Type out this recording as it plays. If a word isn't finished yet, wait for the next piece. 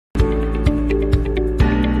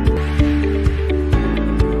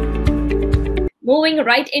Moving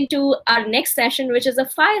right into our next session, which is a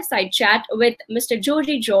fireside chat with Mr.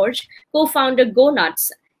 Joji George, co-founder GoNuts.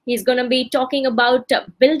 He's going to be talking about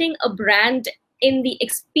building a brand in the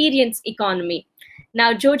experience economy.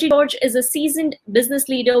 Now, Joji George is a seasoned business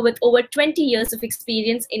leader with over 20 years of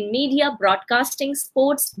experience in media, broadcasting,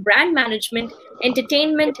 sports, brand management,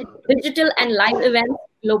 entertainment, digital, and live events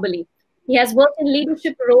globally. He has worked in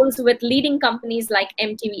leadership roles with leading companies like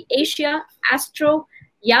MTV Asia, Astro,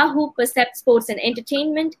 Yahoo, Percept Sports and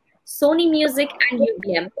Entertainment, Sony Music, and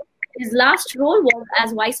UBM. His last role was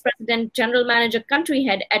as Vice President, General Manager, Country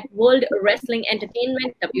Head at World Wrestling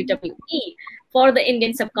Entertainment, WWE, for the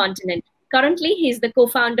Indian subcontinent. Currently, he is the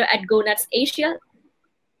co-founder at GoNuts Asia.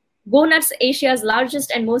 GoNuts, Asia's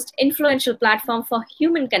largest and most influential platform for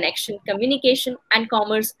human connection, communication, and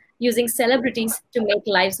commerce using celebrities to make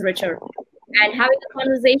lives richer. And having a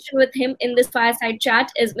conversation with him in this fireside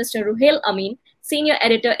chat is Mr. Ruhail Amin, Senior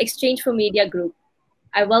Editor, Exchange for Media Group.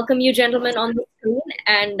 I welcome you, gentlemen, on the screen.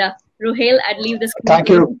 And Ruhail, I'd leave this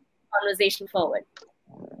conversation forward.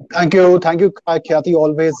 Thank you, Khyati.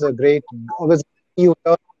 Always great. Always you.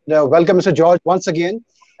 Welcome, Mr. George, once again.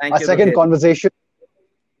 Thank you, second conversation.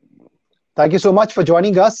 Thank you so much for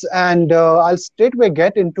joining us. And I'll straightway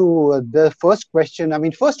get into the first question. I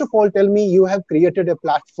mean, first of all, tell me, you have created a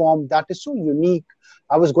platform that is so unique.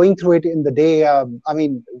 I was going through it in the day. I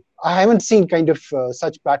mean, I haven't seen kind of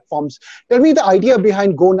such platforms. Tell me the idea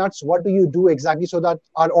behind GoNuts. What do you do exactly so that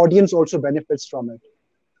our audience also benefits from it?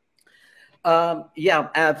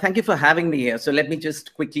 Thank you for having me here. So let me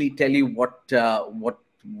just quickly tell you what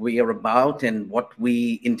we are about and what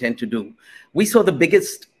we intend to do. We saw the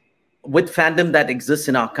biggest, with fandom that exists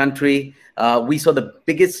in our country, we saw the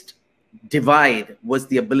biggest divide was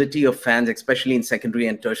the ability of fans, especially in secondary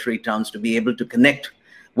and tertiary towns, to be able to connect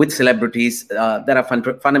with celebrities that are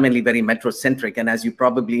fundamentally very metrocentric. And as you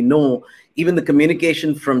probably know, even the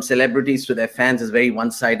communication from celebrities to their fans is very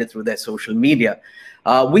one-sided through their social media.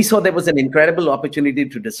 We saw there was an incredible opportunity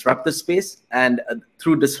to disrupt the space. And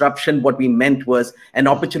through disruption, what we meant was an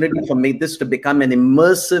opportunity for this to become an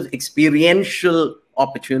immersive, experiential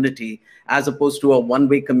opportunity as opposed to a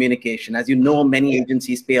one-way communication. As you know, many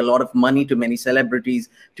agencies pay a lot of money to many celebrities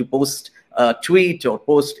to post a tweet or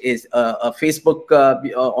post a Facebook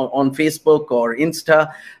on Facebook or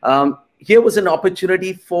Insta. Here was an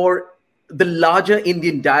opportunity for the larger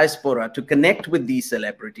Indian diaspora to connect with these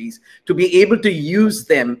celebrities, to be able to use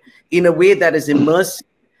them in a way that is immersive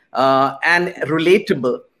and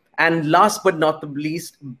relatable. And last but not the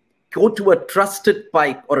least, go to a trusted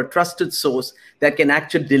pipe or a trusted source that can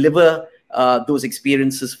actually deliver those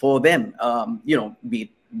experiences for them. Be it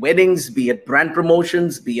weddings, be it brand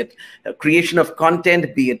promotions, be it creation of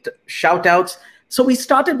content, be it shout outs. So we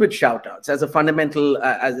started with shout-outs as a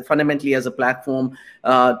fundamentally as a platform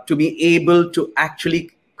to be able to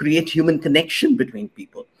actually create human connection between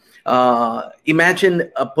people.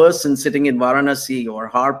 Imagine a person sitting in Varanasi or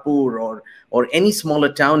Harpur or any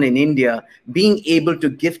smaller town in India being able to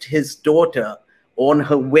gift his daughter on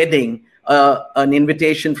her wedding an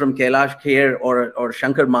invitation from Kailash Kher or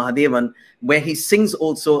Shankar Mahadevan, where he sings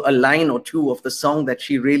also a line or two of the song that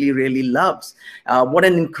she really, really loves. What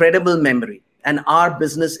an incredible memory. And our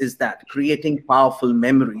business is that, creating powerful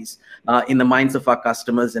memories in the minds of our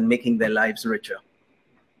customers and making their lives richer.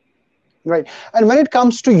 Right. And when it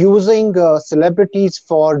comes to using celebrities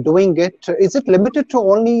for doing it, is it limited to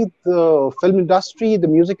only the film industry, the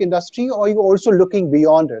music industry, or are you also looking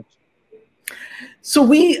beyond it? So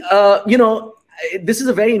we, this is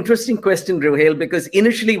a very interesting question, Ruhail, because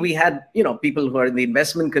initially we had, people who are in the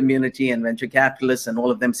investment community and venture capitalists and all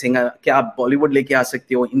of them saying, "Kya Bollywood leke aa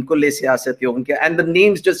sakte ho, inko le se aa sakte ho," and the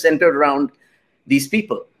names just centered around these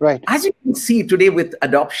people. Right. As you can see today, with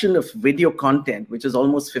adoption of video content, which is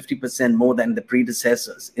almost 50% more than the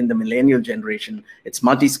predecessors in the millennial generation, it's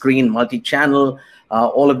multi-screen, multi-channel,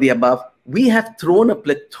 all of the above. We have thrown a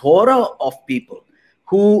plethora of people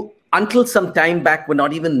who, until some time back, were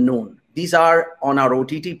not even known. These are on our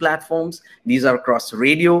OTT platforms. These are across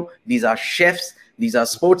radio. These are chefs. These are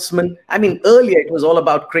sportsmen. I mean, earlier it was all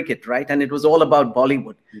about cricket, right? And it was all about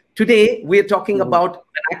Bollywood. Today, we're talking about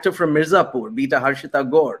an actor from Mirzapur, be it Harshita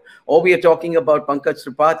Gaur, or we are talking about Pankaj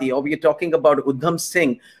Tripathi, or we are talking about Udham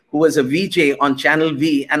Singh, who was a VJ on Channel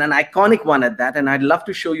V, and an iconic one at that. And I'd love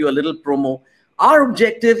to show you a little promo. Our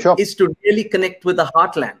objective is to really connect with the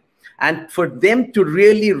heartland and for them to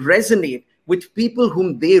really resonate with people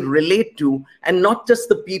whom they relate to, and not just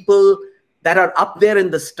the people that are up there in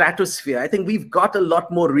the stratosphere. I think we've got a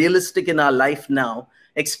lot more realistic in our life now,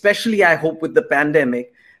 especially, I hope, with the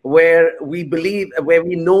pandemic, where we believe, where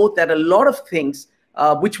we know that a lot of things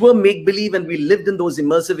which were make-believe and we lived in those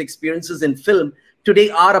immersive experiences in film, today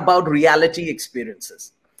are about reality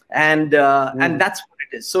experiences. And that's what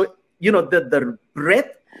it is. So, the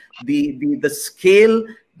breadth, the scale,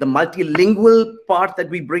 the multilingual part that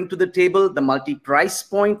we bring to the table, the multi-price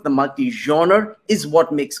point, the multi-genre is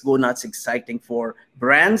what makes GoNuts exciting for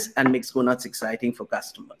brands and makes GoNuts exciting for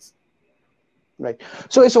customers. Right.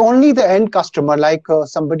 So it's only the end customer, like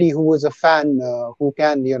somebody who is a fan who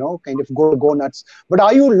can, kind of go to GoNuts. But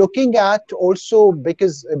are you looking at also,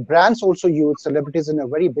 because brands also use celebrities in a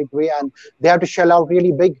very big way and they have to shell out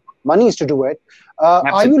really big monies to do it.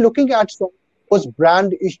 Are you looking at those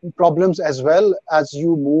brand problems as well as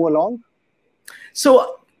you move along?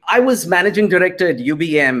 So I was managing director at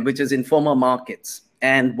e4m, which is Informa Markets.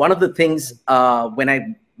 And one of the things when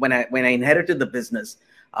I inherited the business,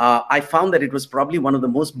 I found that it was probably one of the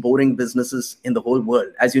most boring businesses in the whole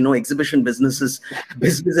world. As you know, exhibition business is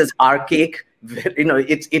archaic.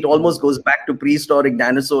 It almost goes back to prehistoric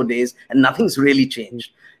dinosaur days, and nothing's really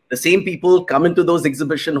changed. The same people come into those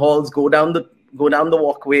exhibition halls, go down the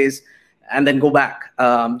walkways, and then go back.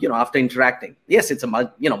 After interacting. Yes, it's a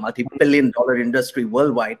multi-billion-dollar industry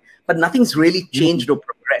worldwide, but nothing's really changed or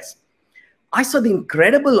progressed. I saw the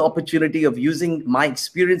incredible opportunity of using my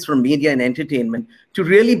experience from media and entertainment to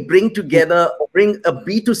really bring a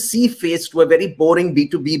B2C face to a very boring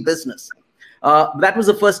B2B business. That was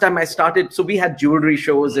the first time I started. So we had jewelry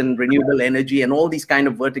shows and renewable energy and all these kind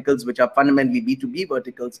of verticals, which are fundamentally B2B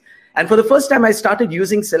verticals. And for the first time, I started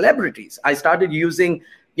using celebrities. I started using,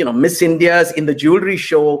 Miss India's in the jewelry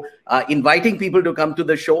show, inviting people to come to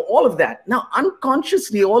the show, all of that. Now,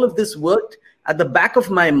 unconsciously, all of this worked at the back of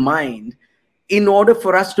my mind in order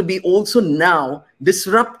for us to be also now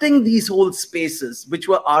disrupting these whole spaces, which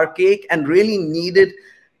were archaic and really needed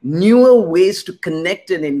newer ways to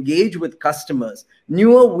connect and engage with customers,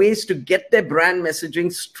 newer ways to get their brand messaging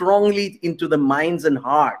strongly into the minds and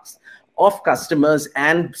hearts of customers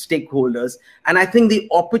and stakeholders. And I think the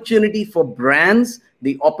opportunity for brands,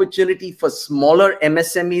 the opportunity for smaller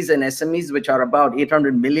MSMEs and SMEs, which are about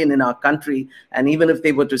 800 million in our country, and even if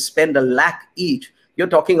they were to spend $1 lakh each, you're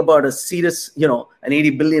talking about a serious, an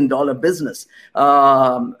 $80 billion business.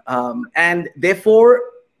 And therefore,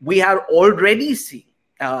 we are already seeing,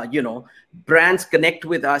 brands connect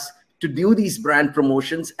with us to do these brand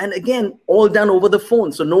promotions. And again, all done over the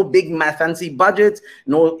phone. So no big fancy budgets,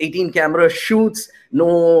 no 18 camera shoots,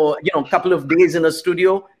 no, couple of days in a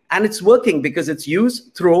studio. And it's working because it's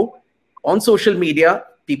used on social media.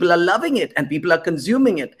 People are loving it and people are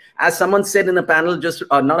consuming it. As someone said in a panel,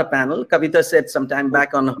 not a panel, Kavita said sometime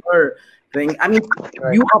back on her thing. I mean,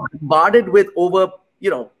 you are bombarded with over,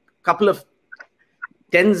 couple of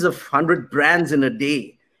tens of 100 brands in a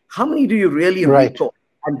day. How many do you really recall?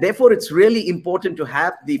 And therefore, it's really important to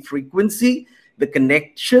have the frequency, the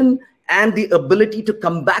connection, and the ability to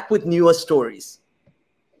come back with newer stories.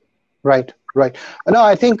 Right. No,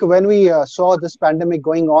 I think when we saw this pandemic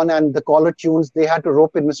going on and the caller tunes, they had to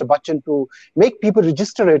rope in Mr. Bachchan to make people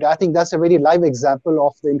register it. I think that's a very live example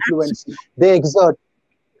of the influence they exert.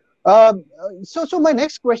 So my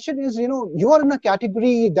next question is, you are in a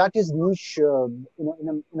category that is niche,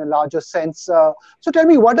 in a larger sense. So tell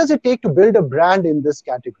me, what does it take to build a brand in this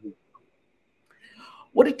category?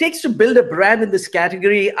 What it takes to build a brand in this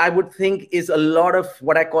category, I would think, is a lot of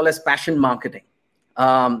what I call as passion marketing.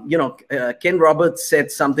 Ken Roberts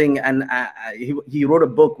said something, and he wrote a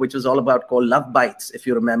book which was all about called Love Bites, if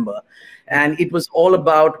you remember. And it was all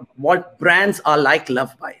about what brands are like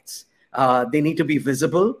love bites. They need to be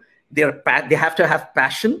visible. They have to have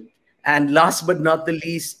passion. And last but not the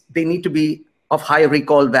least, they need to be of high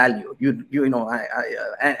recall value.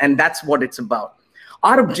 And that's what it's about.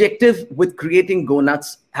 Our objective with creating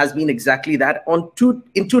GoNuts has been exactly that in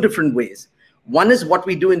two different ways. One is what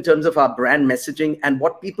we do in terms of our brand messaging and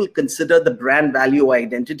what people consider the brand value or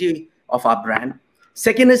identity of our brand.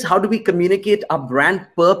 Second is how do we communicate our brand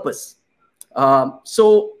purpose?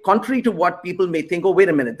 So contrary to what people may think, oh, wait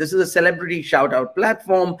a minute, this is a celebrity shout out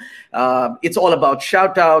platform. It's all about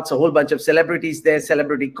shout outs, a whole bunch of celebrities there,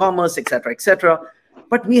 celebrity commerce, etc., etc.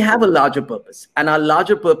 But we have a larger purpose, and our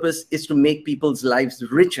larger purpose is to make people's lives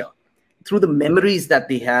richer through the memories that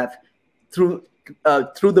they have, through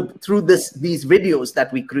these videos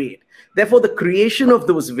that we create. Therefore, the creation of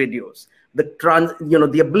those videos,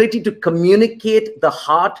 the ability to communicate the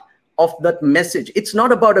heart of that message. It's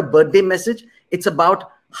not about a birthday message. It's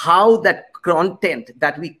about how that content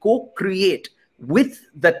that we co-create with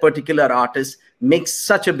that particular artist makes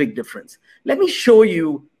such a big difference. Let me show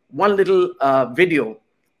you one little video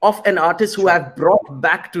of an artist who I've brought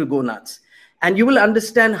back to GoNuts, and you will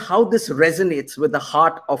understand how this resonates with the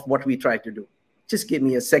heart of what we try to do. Just give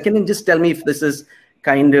me a second and just tell me if this is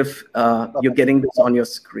kind of, you're getting this on your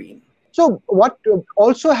screen. So what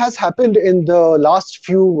also has happened in the last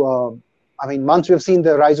few, months, we've seen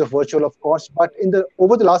the rise of virtual, of course, but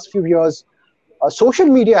over the last few years, social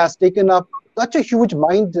media has taken up such a huge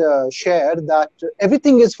mind share that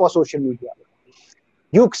everything is for social media.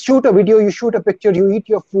 You shoot a video, you shoot a picture, you eat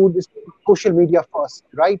your food, it's social media first,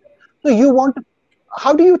 right? So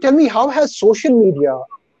how do you tell me, how has social media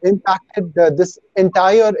impacted this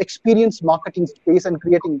entire experience marketing space and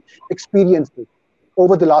creating experiences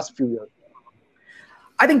over the last few years?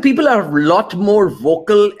 I think people are a lot more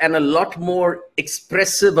vocal and a lot more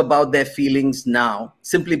expressive about their feelings now,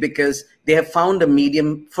 simply because they have found a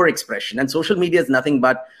medium for expression. And social media is nothing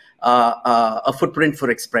but a footprint for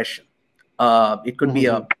expression. It could be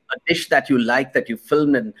a dish that you like, that you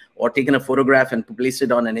filmed or taken a photograph and placed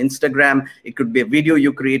it on an Instagram. It could be a video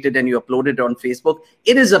you created and you uploaded it on Facebook.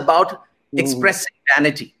 It is about expressing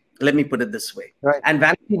vanity. Let me put it this way. Right. And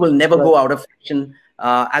vanity will never go out of fashion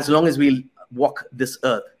as long as we walk this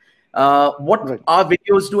earth. What our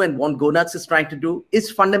videos do and what GoNuts is trying to do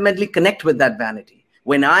is fundamentally connect with that vanity.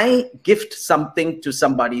 When I gift something to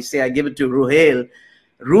somebody, say I give it to Ruhail,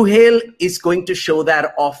 Ruhail is going to show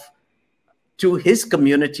that off to his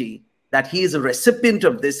community that he is a recipient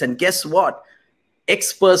of this. And guess what?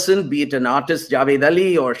 X person, be it an artist, Javed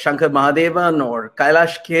Ali or Shankar Mahadevan or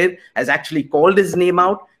Kailash Kher, has actually called his name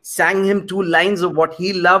out, sang him 2 lines of what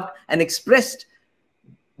he loved and expressed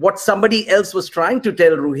what somebody else was trying to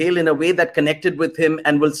tell Ruhail in a way that connected with him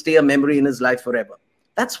and will stay a memory in his life forever.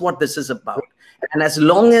 That's what this is about. And as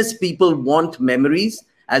long as people want memories,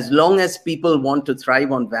 as long as people want to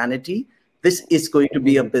thrive on vanity, this is going to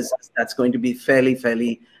be a business that's going to be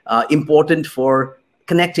fairly important for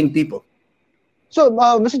connecting people. So,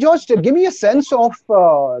 Mr. George, give me a sense of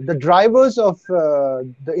the drivers of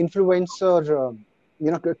the influencer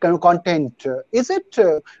content.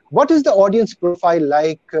 What is the audience profile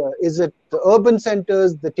like? Is it the urban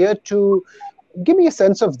centers, the tier 2? Give me a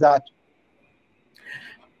sense of that.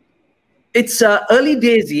 It's early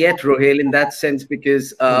days yet, Ruhail, in that sense, because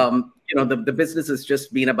the business has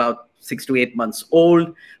just been about 6 to 8 months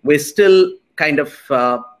old. We're still kind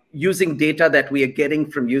of using data that we are getting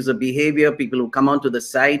from user behavior, people who come onto the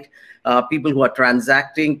site, people who are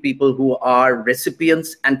transacting, people who are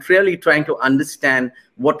recipients, and really trying to understand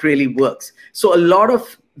what really works. So a lot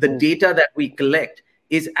of the data that we collect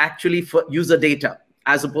is actually for user data,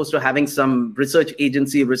 as opposed to having some research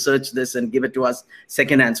agency research this and give it to us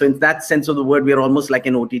secondhand. So in that sense of the word, we are almost like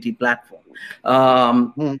an OTT platform.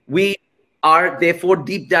 We are therefore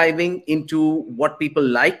deep diving into what people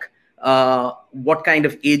like, what kind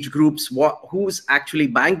of age groups, who's actually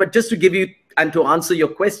buying. But just to give you and to answer your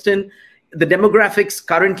question, the demographics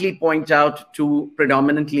currently point out to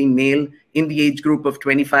predominantly male in the age group of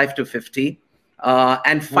 25 to 50,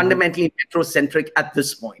 and fundamentally metrocentric at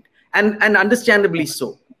this point. And understandably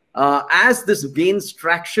so. As this gains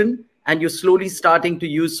traction and you're slowly starting to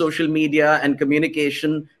use social media and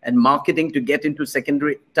communication and marketing to get into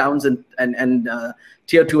secondary towns and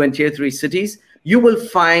tier 2 and tier 3 cities, you will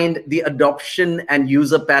find the adoption and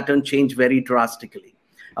user pattern change very drastically.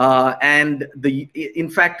 In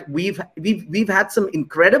fact, we've had some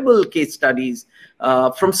incredible case studies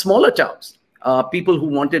from smaller towns. People who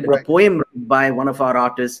wanted a poem by one of our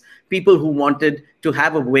artists, people who wanted to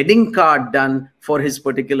have a wedding card done for his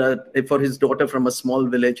daughter from a small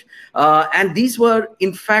village. And these were,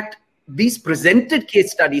 in fact, these presented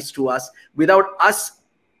case studies to us without us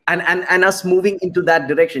and us moving into that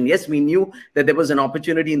direction. Yes, we knew that there was an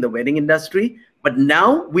opportunity in the wedding industry, but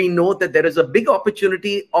now we know that there is a big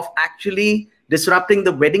opportunity of actually disrupting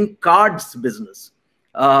the wedding cards business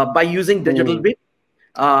by using digital video.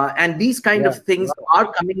 And these kind of things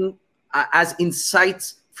are coming as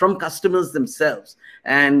insights from customers themselves.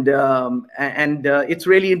 And it's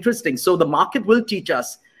really interesting. So the market will teach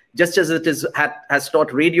us, just as it has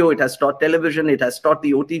taught radio, it has taught television, it has taught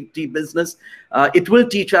the OTT business. It will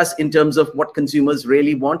teach us in terms of what consumers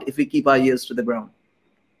really want if we keep our ears to the ground.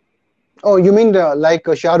 Oh, you mean like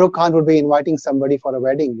Shah Rukh Khan would be inviting somebody for a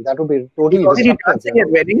wedding? That would be totally disruptive. At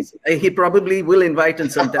weddings, he probably will invite in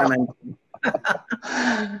some time.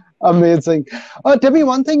 Amazing. Tell me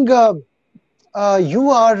one thing. You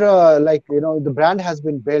are the brand has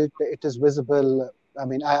been built. It is visible. I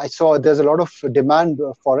mean, I saw there's a lot of demand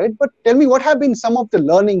for it. But tell me, what have been some of the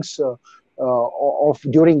learnings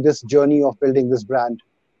during this journey of building this brand?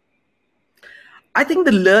 I think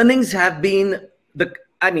the learnings have been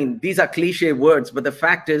these are cliche words, but the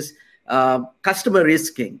fact is, customer is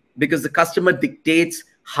king, because the customer dictates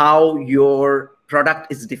how your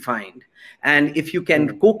product is defined. And if you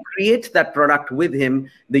can co-create that product with him,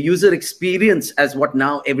 the user experience, as what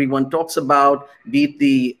now everyone talks about, be it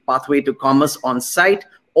the pathway to commerce on site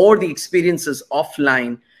or the experiences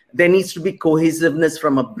offline, there needs to be cohesiveness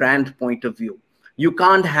from a brand point of view. You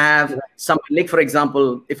can't have some, like, for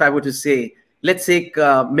example, if I were to say, let's take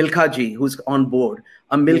Milkha Ji, who's on board.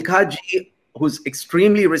 A Milkha Ji who's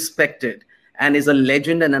extremely respected and is a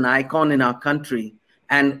legend and an icon in our country,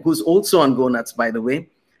 and who's also on GoNuts, by the way.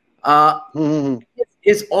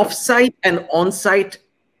 His off-site and on-site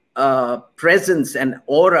presence and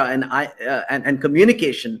aura and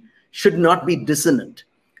communication should not be dissonant,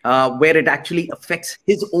 where it actually affects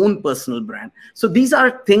his own personal brand. So these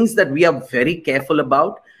are things that we are very careful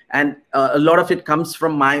about. And a lot of it comes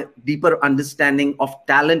from my deeper understanding of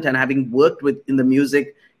talent and having worked with in the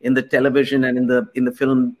music, in the television, and in the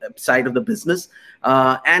film side of the business,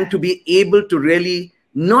 and to be able to really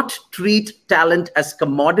not treat talent as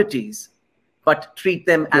commodities, but treat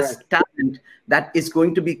them as talent that is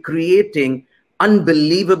going to be creating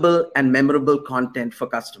unbelievable and memorable content for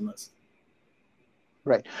customers.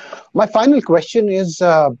 Right. My final question is,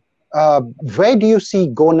 where do you see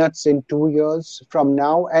GoNuts in 2 years from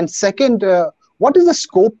now? And second, what is the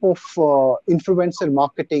scope of influencer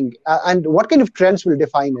marketing, and what kind of trends will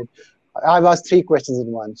define it? I've asked 3 questions in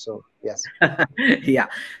one, so yes. Yeah.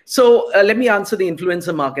 So let me answer the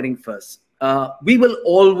influencer marketing first. We will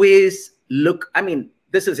always look, I mean,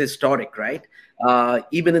 this is historic, right?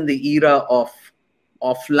 Even in the era of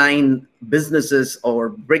offline businesses or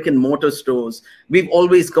brick and mortar stores, we've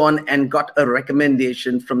always gone and got a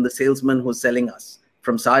recommendation from the salesman who's selling us,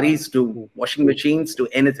 from saris to washing machines to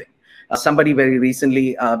anything. Somebody very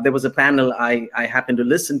recently, there was a panel I happened to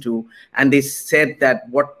listen to, and they said that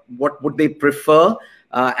what would they prefer,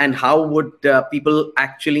 and how would people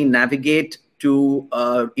actually navigate to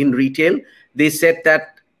in retail. They said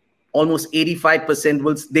that almost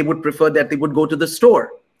 85% they would prefer that they would go to the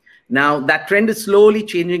store. Now, that trend is slowly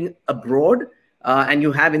changing abroad, and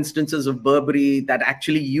you have instances of Burberry that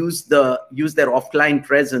actually use their offline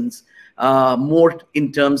presence more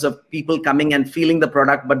in terms of people coming and feeling the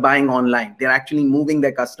product but buying online. They're actually moving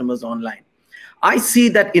their customers online. I see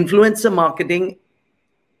that influencer marketing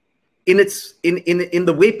in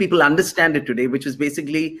the way people understand it today, which is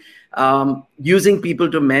basically using people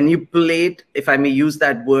to manipulate, if I may use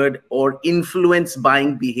that word, or influence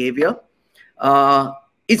buying behavior.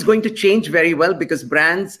 It's going to change very well, because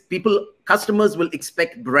customers will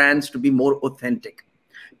expect brands to be more authentic,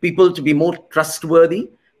 people to be more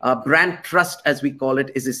trustworthy. Brand trust, as we call it,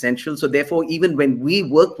 is essential. So therefore, even when we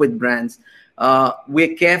work with brands,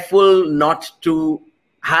 we're careful not to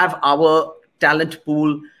have our talent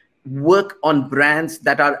pool work on brands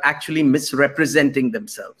that are actually misrepresenting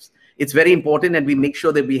themselves. It's very important, and we make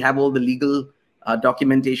sure that we have all the legal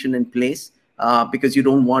documentation in place, because you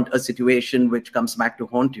don't want a situation which comes back to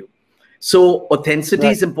haunt you. So authenticity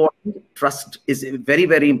is important. Trust is very,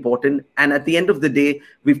 very important. And at the end of the day,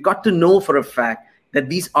 we've got to know for a fact that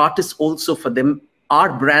these artists also, for them,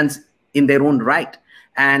 are brands in their own right.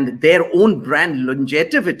 And their own brand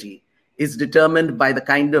longevity is determined by the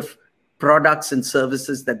kind of products and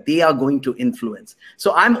services that they are going to influence.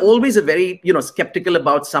 So I'm always a very, skeptical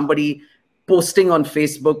about somebody posting on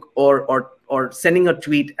Facebook or sending a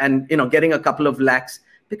tweet and, getting a couple of lakhs,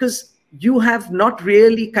 because you have not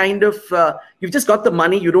really you've just got the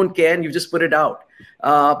money, you don't care, and you just put it out.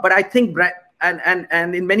 But I think,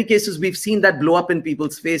 and in many cases, we've seen that blow up in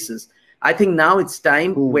people's faces. I think now it's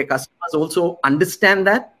time where customers also understand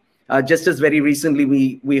that. Just as very recently,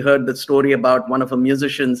 we heard the story about one of the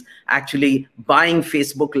musicians actually buying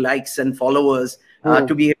Facebook likes and followers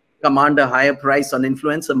to be able to command a higher price on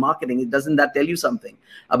influencer marketing. Doesn't that tell you something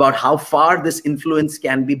about how far this influence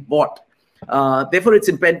can be bought? Therefore,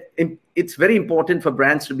 it's very important for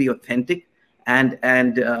brands to be authentic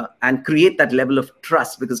and create that level of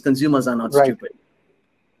trust, because consumers are not stupid.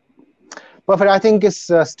 Perfect. I think it's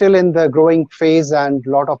still in the growing phase, and a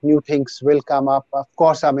lot of new things will come up. Of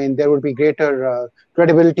course, I mean, there will be greater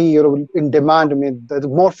credibility in demand. I mean, there's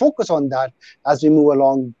more focus on that as we move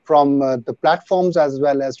along from the platforms as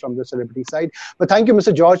well as from the celebrity side. But thank you,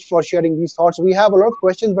 Mr. George, for sharing these thoughts. We have a lot of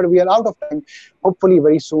questions, but we are out of time. Hopefully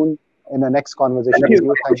very soon in the next conversation with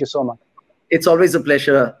you. Thank you so much. It's always a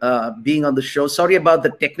pleasure being on the show. Sorry about the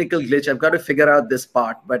technical glitch. I've got to figure out this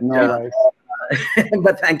part, but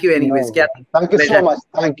but thank you anyways. No, thank you so much.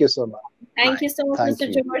 Thank you so much. Thank you so much,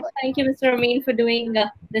 Mr. George. Thank you, Mr. Amin, for doing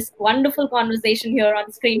this wonderful conversation here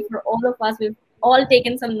on screen for all of us. We've all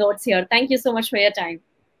taken some notes here. Thank you so much for your time.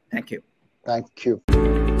 Thank you. Thank you.